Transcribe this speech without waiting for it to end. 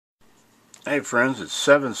Hey friends, it's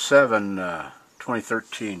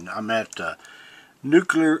 7/7/2013. I'm at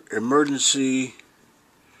Nuclear Emergency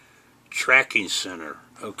Tracking Center,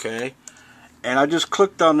 okay? And I just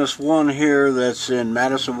clicked on this one here that's in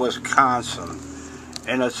Madison, Wisconsin,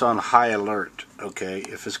 and it's on high alert, okay?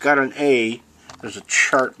 If it's got an A, there's a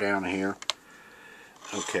chart down here,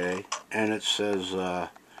 okay? And it says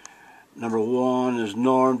number 1 is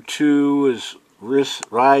norm, 2 is risk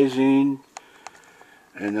rising,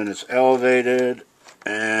 and then it's elevated,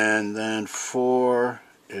 and then 4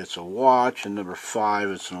 it's a watch, and number 5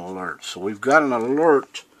 it's an alert. So we've got an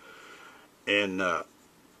alert in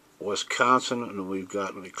Wisconsin, and we've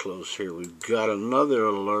got, let me close here, we've got another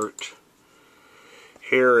alert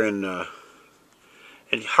here in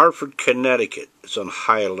Hartford, Connecticut. It's on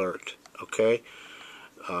high alert, okay?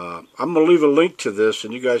 I'm going to leave a link to this,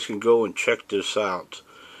 and you guys can go and check this out.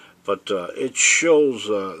 But it shows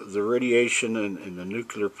the radiation in the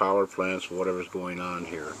nuclear power plants, whatever's going on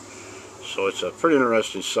here. So it's a pretty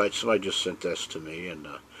interesting site. Somebody just sent this to me, and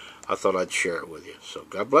I thought I'd share it with you. So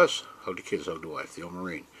God bless. Hug the kids, hug the wife, the old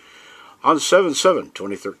Marine. On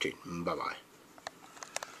 7/7/2013. Bye-bye.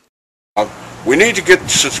 We need to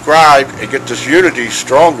get subscribed and get this unity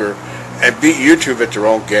stronger and beat YouTube at their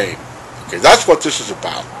own game. Okay, that's what this is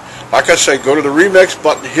about. Like I say, go to the remix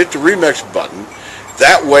button, hit the remix button.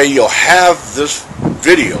 That way you'll have this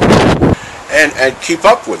video and keep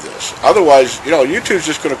up with this. Otherwise, you know, YouTube's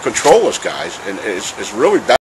just going to control us, guys, and it's really bad.